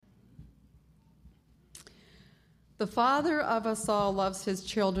The Father of us all loves his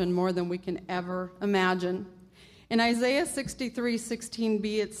children more than we can ever imagine. In Isaiah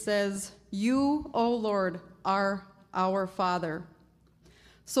 63:16b, it says, "You, O Lord, are our Father."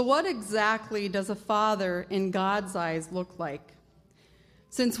 So what exactly does a father in God's eyes look like?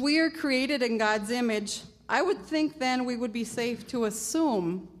 Since we are created in God's image, I would think then we would be safe to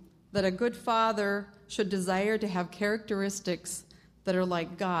assume that a good father should desire to have characteristics that are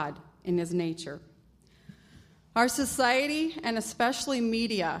like God in his nature. Our society, and especially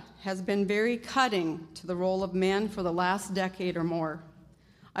media, has been very cutting to the role of men for the last decade or more.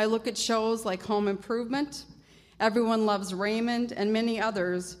 I look at shows like Home Improvement, Everyone Loves Raymond, and many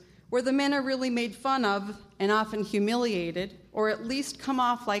others, where the men are really made fun of and often humiliated, or at least come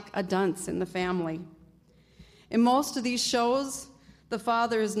off like a dunce in the family. In most of these shows, the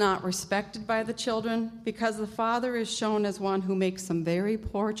father is not respected by the children because the father is shown as one who makes some very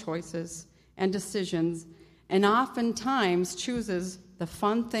poor choices and decisions, and oftentimes chooses the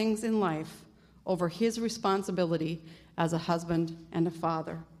fun things in life over his responsibility as a husband and a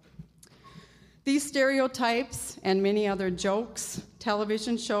father. These stereotypes and many other jokes,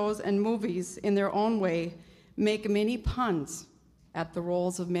 television shows, and movies in their own way make many puns at the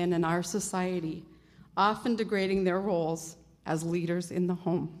roles of men in our society, often degrading their roles as leaders in the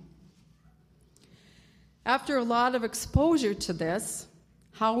home. After a lot of exposure to this,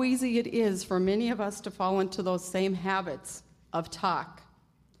 how easy it is for many of us to fall into those same habits of talk.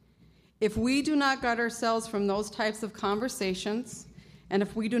 If we do not guard ourselves from those types of conversations, and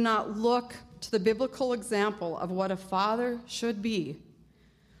if we do not look to the biblical example of what a father should be,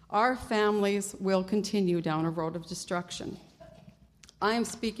 our families will continue down a road of destruction. I am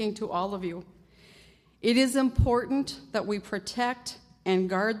speaking to all of you. It is important that we protect and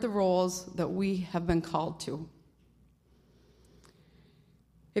guard the roles that we have been called to.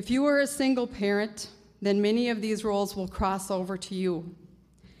 If you are a single parent, then many of these roles will cross over to you.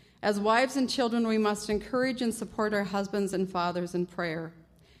 As wives and children, we must encourage and support our husbands and fathers in prayer.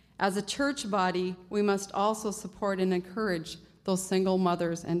 As a church body, we must also support and encourage those single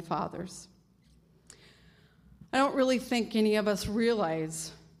mothers and fathers. I don't really think any of us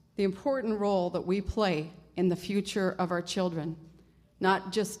realize the important role that we play in the future of our children,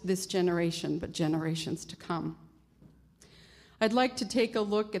 not just this generation, but generations to come. I'd like to take a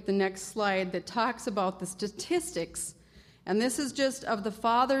look at the next slide that talks about the statistics, and this is just of the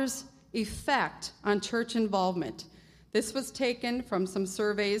father's effect on church involvement. This was taken from some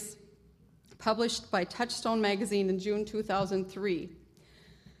surveys published by Touchstone magazine in June 2003.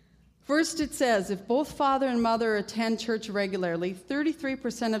 First, it says, if both father and mother attend church regularly,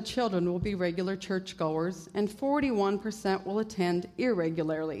 33% of children will be regular churchgoers, and 41% will attend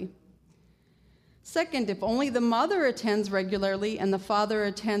irregularly. Second, if only the mother attends regularly and the father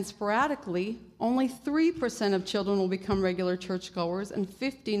attends sporadically, only 3% of children will become regular churchgoers, and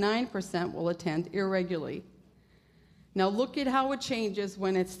 59% will attend irregularly. Now look at how it changes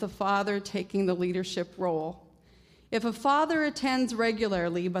when it's the father taking the leadership role. If a father attends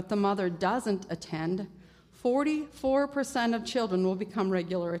regularly but the mother doesn't attend, 44% of children will become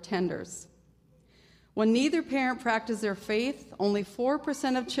regular attenders. When neither parent practices their faith, only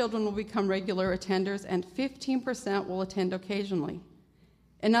 4% of children will become regular attenders and 15% will attend occasionally.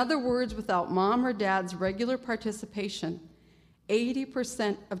 In other words, without mom or dad's regular participation,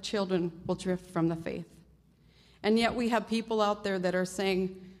 80% of children will drift from the faith. And yet we have people out there that are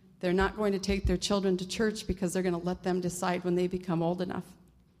saying they're not going to take their children to church because they're going to let them decide when they become old enough.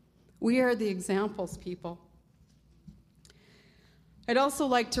 We are the examples, people. I'd also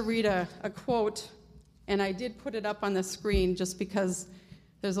like to read a quote, and I did put it up on the screen just because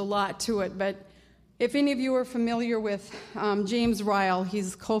there's a lot to it. But if any of you are familiar with James Ryle,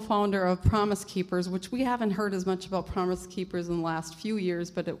 he's co-founder of Promise Keepers, which we haven't heard as much about Promise Keepers in the last few years,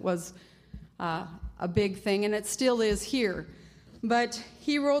 but it was a big thing, and it still is here. But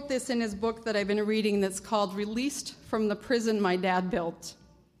he wrote this in his book that I've been reading that's called Released from the Prison My Dad Built.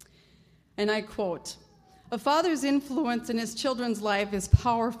 And I quote, "A father's influence in his children's life is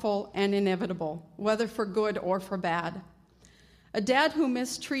powerful and inevitable, whether for good or for bad. A dad who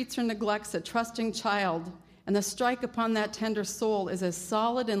mistreats or neglects a trusting child, and the strike upon that tender soul is as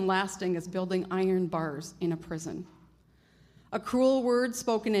solid and lasting as building iron bars in a prison. A cruel word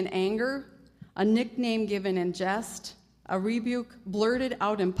spoken in anger, a nickname given in jest, a rebuke blurted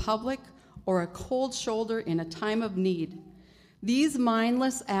out in public, or a cold shoulder in a time of need. These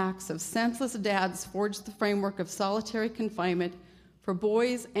mindless acts of senseless dads forge the framework of solitary confinement for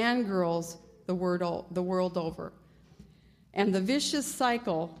boys and girls the world over. And the vicious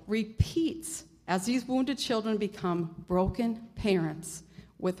cycle repeats as these wounded children become broken parents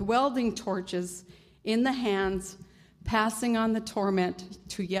with welding torches in the hands passing on the torment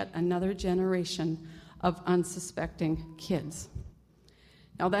to yet another generation of unsuspecting kids.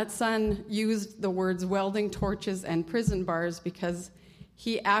 Now, that son used the words welding torches and prison bars because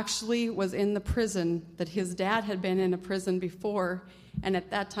he actually was in the prison that his dad had been in a prison before, and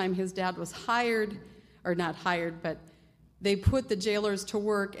at that time his dad was hired, or not hired, but they put the jailers to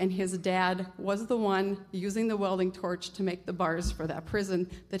work, and his dad was the one using the welding torch to make the bars for that prison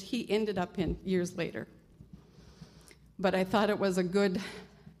that he ended up in years later. But I thought it was a good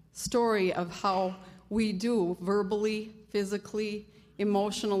story of how we do, verbally, physically,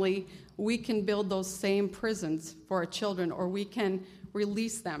 emotionally, we can build those same prisons for our children, or we can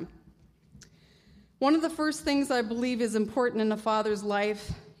release them. One of the first things I believe is important in a father's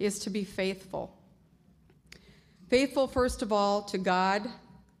life is to be faithful. Faithful, first of all, to God,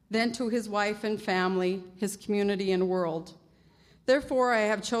 then to his wife and family, his community and world. Therefore, I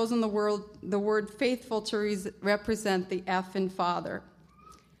have chosen the word faithful to represent the F in father.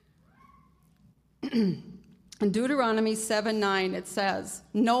 In Deuteronomy 7:9, it says,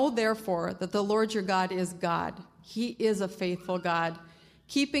 "Know therefore that the Lord your God is God. He is a faithful God,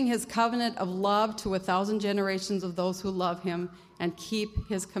 keeping his covenant of love to 1,000 generations of those who love him and keep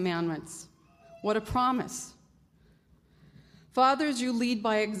his commandments." What a promise. Fathers, you lead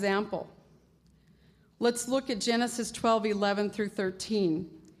by example. Let's look at Genesis 12:11 through 13.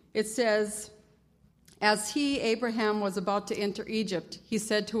 It says, "As he, Abraham, was about to enter Egypt, he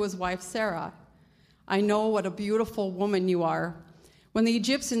said to his wife Sarah, 'I know what a beautiful woman you are. When the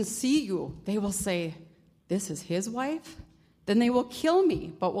Egyptians see you, they will say, "This is his wife?" Then they will kill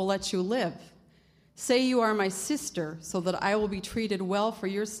me, but will let you live. Say you are my sister, so that I will be treated well for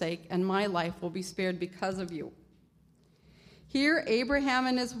your sake, and my life will be spared because of you.'" Here, Abraham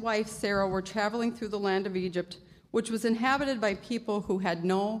and his wife Sarah were traveling through the land of Egypt, which was inhabited by people who had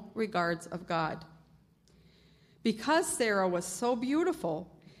no regards of God. Because Sarah was so beautiful,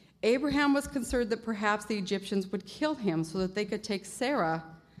 Abraham was concerned that perhaps the Egyptians would kill him so that they could take Sarah,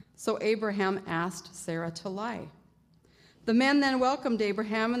 so Abraham asked Sarah to lie. The men then welcomed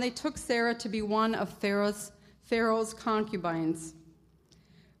Abraham, and they took Sarah to be one of Pharaoh's concubines.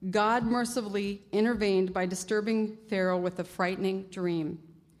 God mercifully intervened by disturbing Pharaoh with a frightening dream.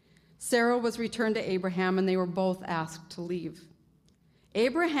 Sarah was returned to Abraham, and they were both asked to leave.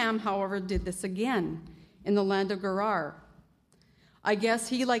 Abraham, however, did this again in the land of Gerar. I guess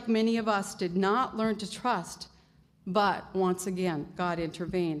he, like many of us, did not learn to trust, but once again, God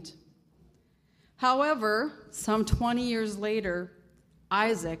intervened. However, some 20 years later,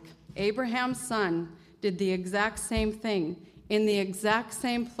 Isaac, Abraham's son, did the exact same thing in the exact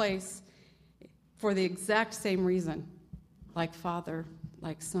same place for the exact same reason, like father,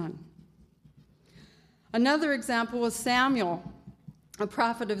 like son. Another example was Samuel, a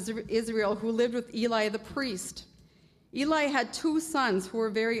prophet of Israel who lived with Eli the priest. Eli had 2 sons who were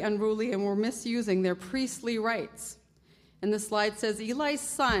very unruly and were misusing their priestly rights. And the slide says, Eli's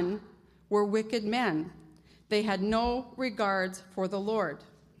sons were wicked men. They had no regards for the Lord.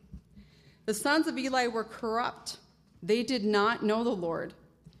 The sons of Eli were corrupt. They did not know the Lord.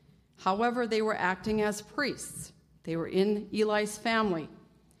 However, they were acting as priests. They were in Eli's family.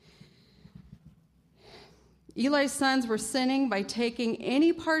 Eli's sons were sinning by taking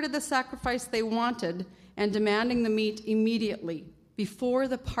any part of the sacrifice they wanted and demanding the meat immediately before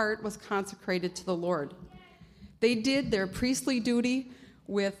the part was consecrated to the Lord. They did their priestly duty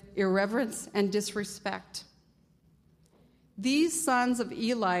with irreverence and disrespect. These sons of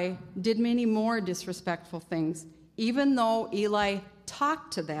Eli did many more disrespectful things, even though Eli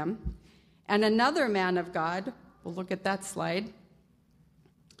talked to them. And another man of God, we'll look at that slide,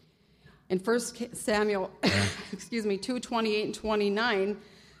 in 1 Samuel 2:28 and 29,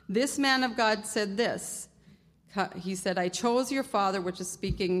 this man of God said this. He said, I chose your father, which is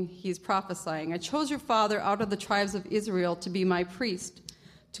speaking, he's prophesying. I chose your father out of the tribes of Israel to be my priest,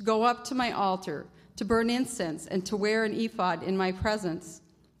 to go up to my altar, to burn incense, and to wear an ephod in my presence.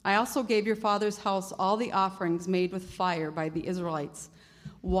 I also gave your father's house all the offerings made with fire by the Israelites.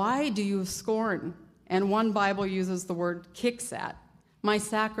 Why do you scorn? And one Bible uses the word kicks at my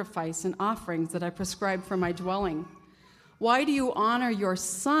sacrifice and offerings that I prescribed for my dwelling. Why do you honor your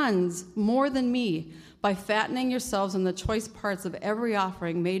sons more than me by fattening yourselves on the choice parts of every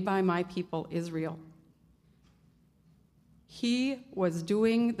offering made by my people Israel? He was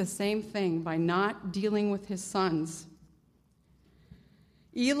doing the same thing by not dealing with his sons.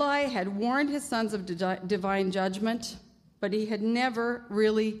 Eli had warned his sons of divine judgment, but he had never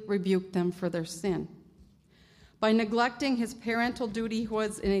really rebuked them for their sin. By neglecting his parental duty, he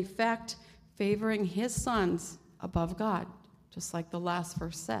was, in effect, favoring his sons above God, just like the last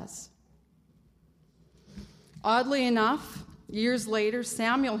verse says. Oddly enough, years later,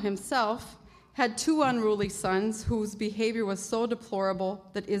 Samuel himself had 2 unruly sons whose behavior was so deplorable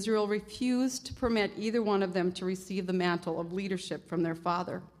that Israel refused to permit either one of them to receive the mantle of leadership from their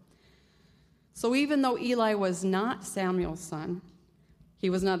father. So even though Eli was not Samuel's son, he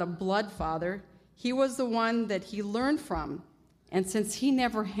was not a blood father, he was the one that he learned from. And since he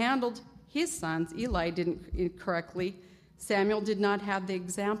never handled his sons, Eli didn't correctly, Samuel did not have the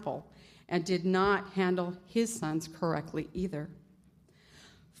example and did not handle his sons correctly either.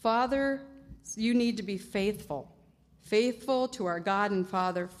 Father, you need to be faithful to our God and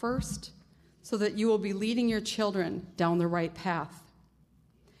Father first, so that you will be leading your children down the right path.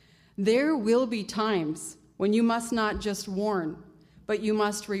 There will be times when you must not just warn, but you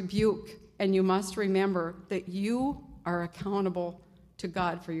must rebuke, and you must remember that you are accountable to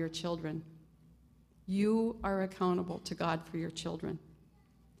God for your children. You are accountable to God for your children.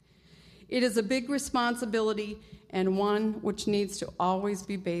 It is a big responsibility and one which needs to always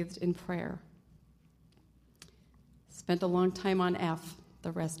be bathed in prayer. Spent a long time on F.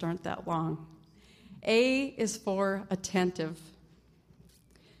 The rest aren't that long. A is for attentive.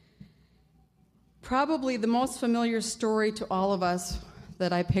 Probably the most familiar story to all of us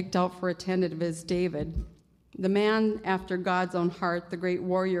that I picked out for attentive is David, the man after God's own heart, the great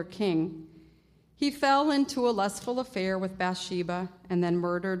warrior king. He fell into a lustful affair with Bathsheba and then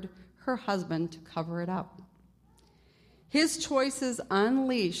murdered her husband to cover it up. His choices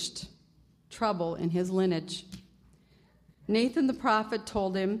unleashed trouble in his lineage. Nathan the prophet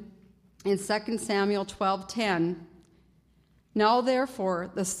told him in 2 Samuel 12:10, "Now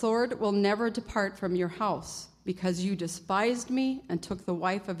therefore the sword will never depart from your house, because you despised me and took the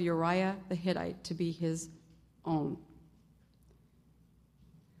wife of Uriah the Hittite to be his own."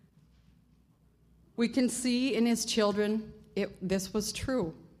 We can see in his children this was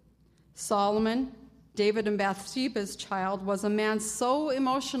true. Solomon, David and Bathsheba's child, was a man so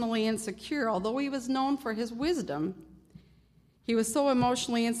emotionally insecure, although he was known for his wisdom. He was so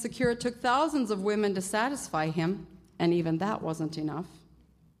emotionally insecure, it took thousands of women to satisfy him, and even that wasn't enough.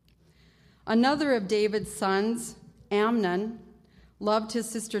 Another of David's sons, Amnon, loved his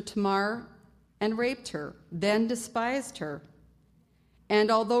sister Tamar and raped her, then despised her. And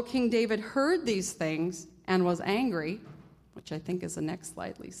although King David heard these things and was angry, which I think is the next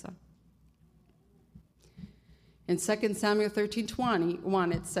slide, Lisa. In 2 Samuel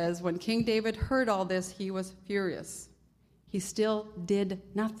 13:21, it says, when King David heard all this, he was furious. He still did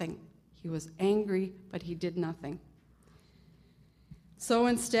nothing. He was angry, but he did nothing. So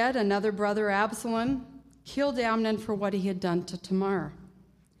instead, another brother, Absalom, killed Amnon for what he had done to Tamar.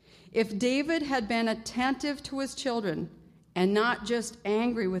 If David had been attentive to his children and not just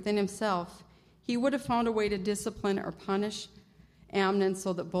angry within himself, he would have found a way to discipline or punish Amnon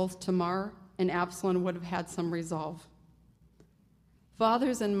so that both Tamar and Absalom would have had some resolve.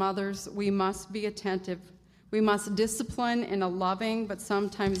 Fathers and mothers, we must be attentive. We must discipline in a loving but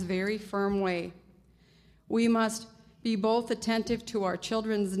sometimes very firm way. We must be both attentive to our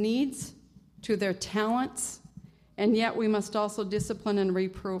children's needs, to their talents, and yet we must also discipline and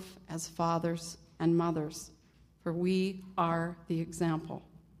reproof as fathers and mothers, for we are the example.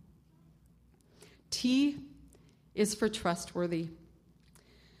 T is for trustworthy.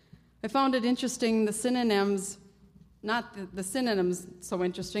 I found it interesting, the synonyms, not the synonyms so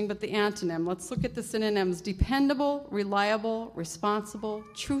interesting, but the antonym. Let's look at the synonyms: dependable, reliable, responsible,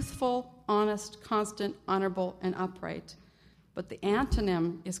 truthful, honest, constant, honorable, and upright. But the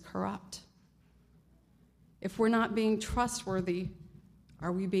antonym is corrupt. If we're not being trustworthy,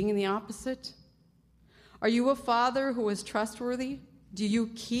 are we being the opposite? Are you a father who is trustworthy? Do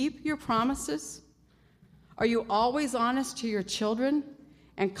you keep your promises? Are you always honest to your children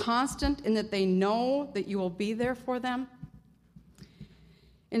and constant in that they know that you will be there for them?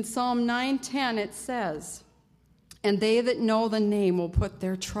 In Psalm 9:10 it says, "And they that know the name will put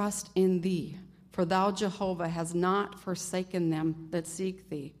their trust in thee, for thou, Jehovah, has not forsaken them that seek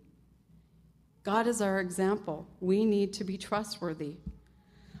thee." God is our example. We need to be trustworthy.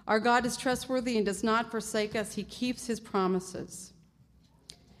 Our God is trustworthy and does not forsake us. He keeps his promises.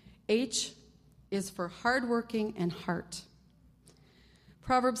 H is for hardworking and heart.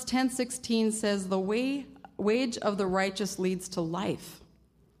 Proverbs 10:16 says, "The wage of the righteous leads to life,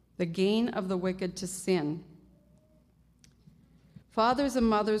 the gain of the wicked to sin." Fathers and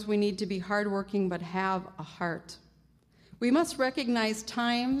mothers, we need to be hardworking but have a heart. We must recognize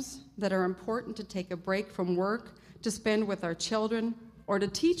times that are important to take a break from work, to spend with our children, or to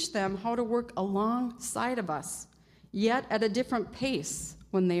teach them how to work alongside of us, yet at a different pace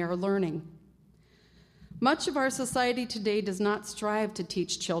when they are learning. Much of our society today does not strive to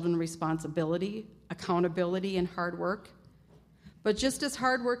teach children responsibility, accountability, and hard work. But just as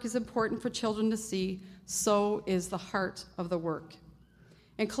hard work is important for children to see, so is the heart of the work.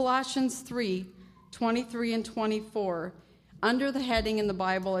 In Colossians 3:23 and 24, under the heading in the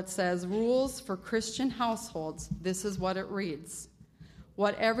Bible, it says, Rules for Christian Households. This is what it reads.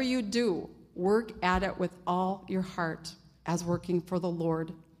 Whatever you do, work at it with all your heart, as working for the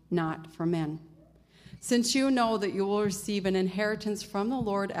Lord, not for men. Since you know that you will receive an inheritance from the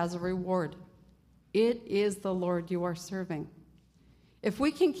Lord as a reward. It is the Lord you are serving. If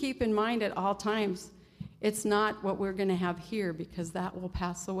we can keep in mind at all times, it's not what we're going to have here, because that will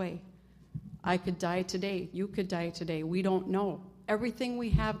pass away. I could die today. You could die today. We don't know. Everything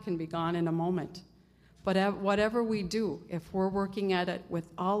we have can be gone in a moment. But whatever we do, if we're working at it with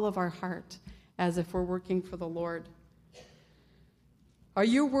all of our heart, as if we're working for the Lord. Are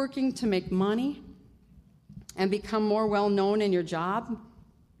you working to make money and become more well-known in your job?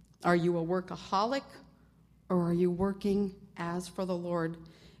 Are you a workaholic, or are you working as for the Lord,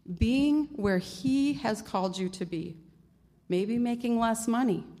 being where He has called you to be? Maybe making less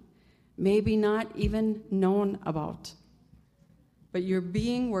money, maybe not even known about. But you're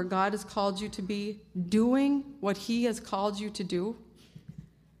being where God has called you to be, doing what He has called you to do.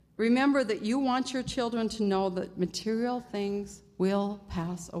 Remember that you want your children to know that material things will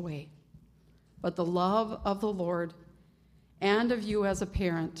pass away, but the love of the Lord and of you as a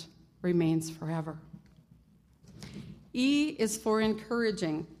parent remains forever. E is for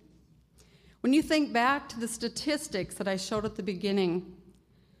encouraging. When you think back to the statistics that I showed at the beginning,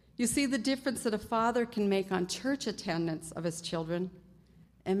 you see the difference that a father can make on church attendance of his children.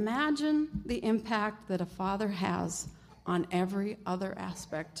 Imagine the impact that a father has on every other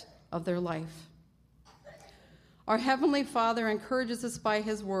aspect of their life. Our Heavenly Father encourages us by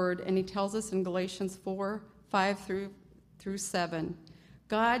His Word, and He tells us in Galatians 4:5 through 7,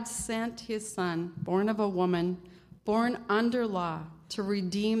 God sent His Son, born of a woman, born under law, to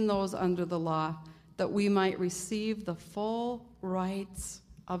redeem those under the law, that we might receive the full rights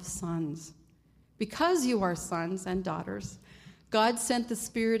of sons. Because you are sons and daughters, God sent the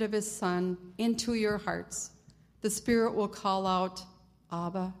Spirit of His Son into your hearts. The Spirit will call out,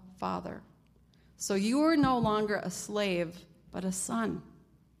 Abba, Father. So you are no longer a slave, but a son.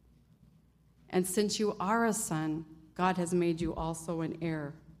 And since you are a son, God has made you also an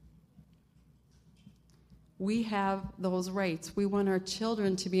heir. We have those rights. We want our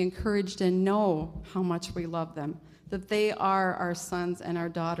children to be encouraged and know how much we love them, that they are our sons and our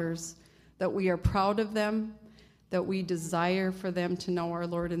daughters, that we are proud of them, that we desire for them to know our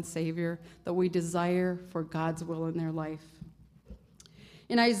Lord and Savior, that we desire for God's will in their life.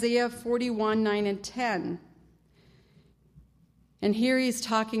 In Isaiah 41:9 and 10, and here he's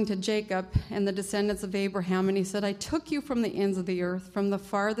talking to Jacob and the descendants of Abraham, and he said, I took you from the ends of the earth, from the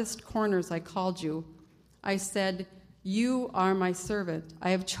farthest corners I called you. I said, you are my servant.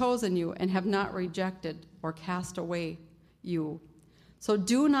 I have chosen you and have not rejected or cast away you. So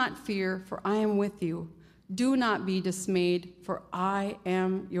do not fear, for I am with you. Do not be dismayed, for I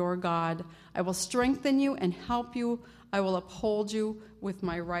am your God. I will strengthen you and help you. I will uphold you with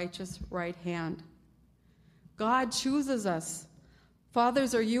my righteous right hand. God chooses us.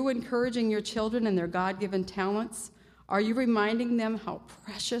 Fathers, are you encouraging your children in their God-given talents? Are you reminding them how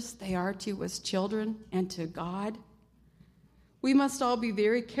precious they are to you as children and to God? We must all be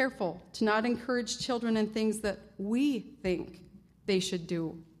very careful to not encourage children in things that we think they should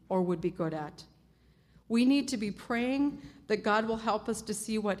do or would be good at. We need to be praying that God will help us to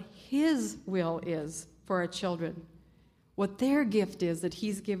see what His will is for our children, what their gift is that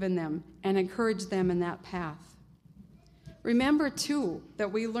He's given them, and encourage them in that path. Remember, too,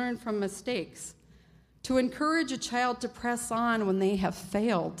 that we learn from mistakes. To encourage a child to press on when they have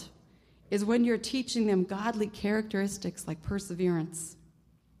failed is when you're teaching them godly characteristics like perseverance.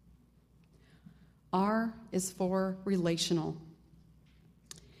 R is for relational.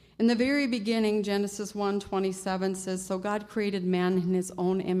 In the very beginning, Genesis 1:27 says, so God created man in His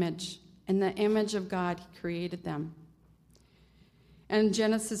own image. In the image of God, He created them. And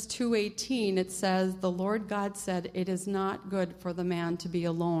Genesis 2:18, it says, the Lord God said, it is not good for the man to be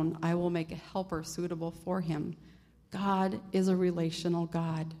alone. I will make a helper suitable for him. God is a relational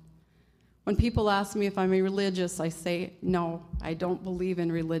God. When people ask me if I'm religious, I say, no, I don't believe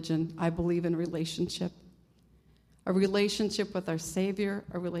in religion. I believe in relationship. A relationship with our Savior,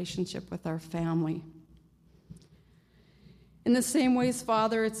 a relationship with our family. In the same ways,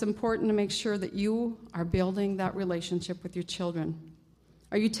 Father, it's important to make sure that you are building that relationship with your children.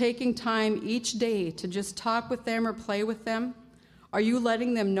 Are you taking time each day to just talk with them or play with them? Are you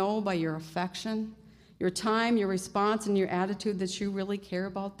letting them know by your affection, your time, your response, and your attitude that you really care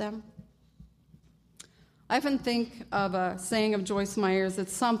about them? I often think of a saying of Joyce Meyer's.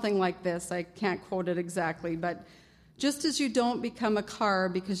 It's something like this. I can't quote it exactly, but just as you don't become a car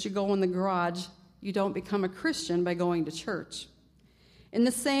because you go in the garage, you don't become a Christian by going to church. In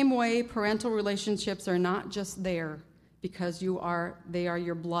the same way, parental relationships are not just there because they are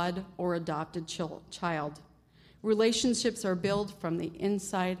your blood or adopted child. Relationships are built from the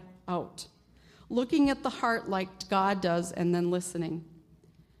inside out, looking at the heart like God does and then listening.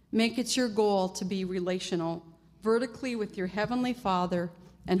 Make it your goal to be relational, vertically with your Heavenly Father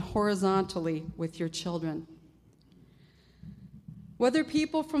and horizontally with your children. Whether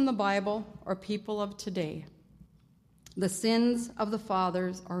people from the Bible or people of today, the sins of the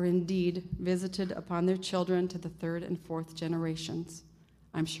fathers are indeed visited upon their children to the third and fourth generations.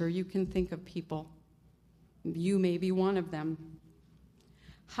 I'm sure you can think of people. You may be one of them.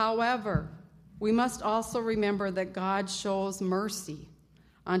 However, we must also remember that God shows mercy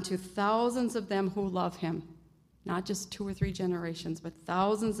unto thousands of them who love him, not just 2 or 3 generations, but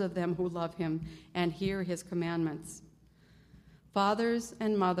thousands of them who love him and hear his commandments. Fathers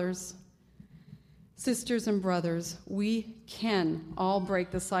and mothers, sisters and brothers, we can all break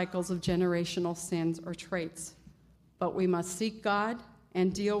the cycles of generational sins or traits, but we must seek God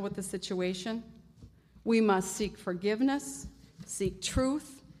and deal with the situation. We must seek forgiveness, seek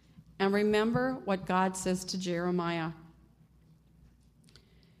truth, and remember what God says to Jeremiah.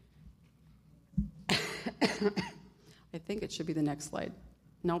 I think it should be the next slide.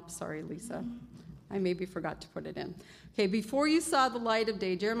 Nope, sorry, Lisa. I maybe forgot to put it in. Okay, before you saw the light of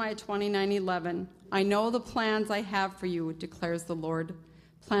day, Jeremiah 29:11, I know the plans I have for you, declares the Lord,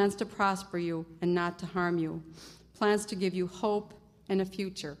 plans to prosper you and not to harm you, plans to give you hope and a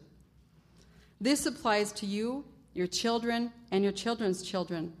future. This applies to you, your children, and your children's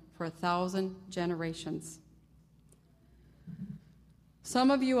children for 1,000 generations.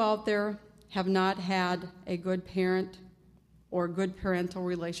 Some of you out there have not had a good parent or good parental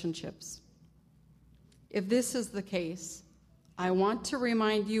relationships. If this is the case, I want to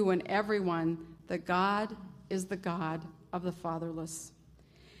remind you and everyone that God is the God of the fatherless.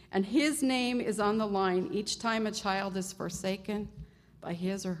 And his name is on the line each time a child is forsaken by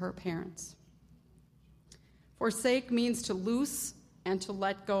his or her parents. Forsake means to loose and to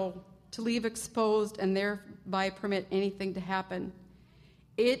let go, to leave exposed and thereby permit anything to happen.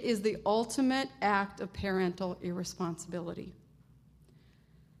 It is the ultimate act of parental irresponsibility.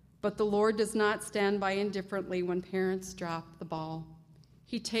 But the Lord does not stand by indifferently when parents drop the ball.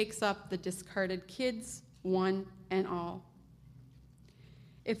 He takes up the discarded kids, one and all.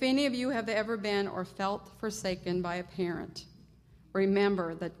 If any of you have ever been or felt forsaken by a parent,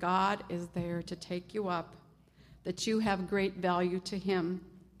 remember that God is there to take you up, that you have great value to him,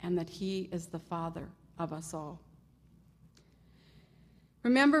 and that he is the Father of us all.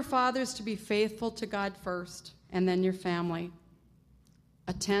 Remember, fathers, to be faithful to God first, and then your family.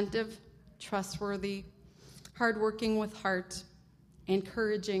 Attentive, trustworthy, hardworking with heart,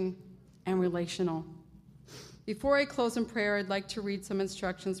 encouraging, and relational. Before I close in prayer, I'd like to read some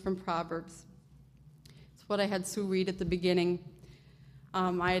instructions from Proverbs. It's what I had Sue read at the beginning.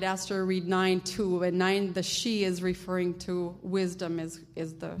 I had asked her to read 9:2, and 9, the she is referring to wisdom, is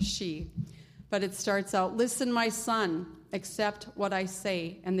the she. But it starts out, listen, my son, accept what I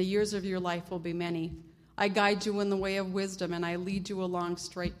say, and the years of your life will be many. I guide you in the way of wisdom, and I lead you along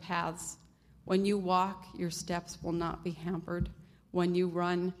straight paths. When you walk, your steps will not be hampered. When you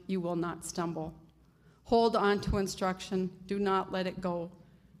run, you will not stumble. Hold on to instruction. Do not let it go.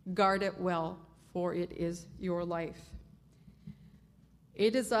 Guard it well, for it is your life.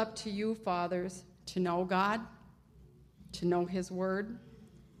 It is up to you, fathers, to know God, to know his word,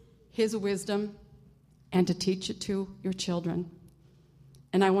 his wisdom, and to teach it to your children.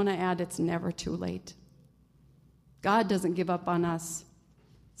 And I want to add, it's never too late. God doesn't give up on us.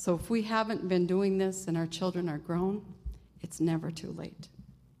 So if we haven't been doing this and our children are grown, it's never too late.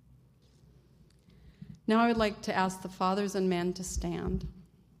 Now I would like to ask the fathers and men to stand.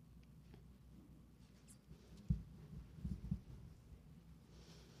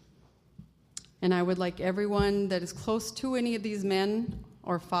 And I would like everyone that is close to any of these men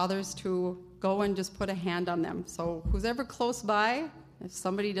or fathers to go and just put a hand on them. So who's ever close by, if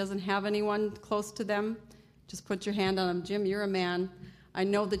somebody doesn't have anyone close to them, just put your hand on them. Jim, you're a man. I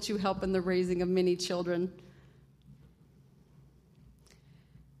know that you help in the raising of many children.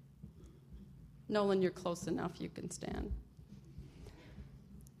 Nolan, you're close enough. You can stand.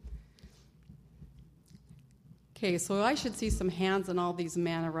 Okay, so I should see some hands on all these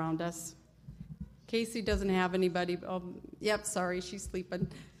men around us. Casey doesn't have anybody. Oh, yep, sorry, she's sleeping.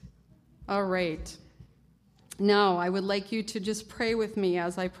 All right. Now, I would like you to just pray with me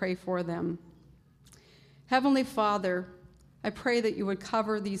as I pray for them. Heavenly Father, I pray that you would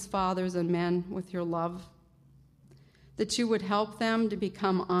cover these fathers and men with your love, that you would help them to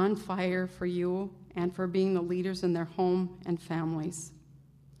become on fire for you and for being the leaders in their home and families.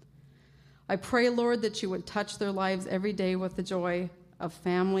 I pray, Lord, that you would touch their lives every day with the joy of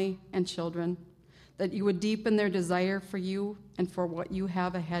family and children, that you would deepen their desire for you and for what you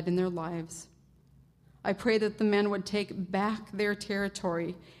have ahead in their lives. I pray that the men would take back their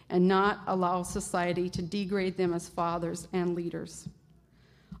territory and not allow society to degrade them as fathers and leaders.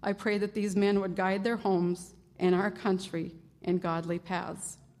 I pray that these men would guide their homes and our country in godly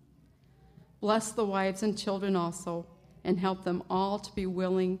paths. Bless the wives and children also, and help them all to be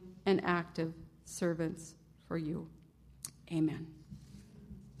willing and active servants for you. Amen.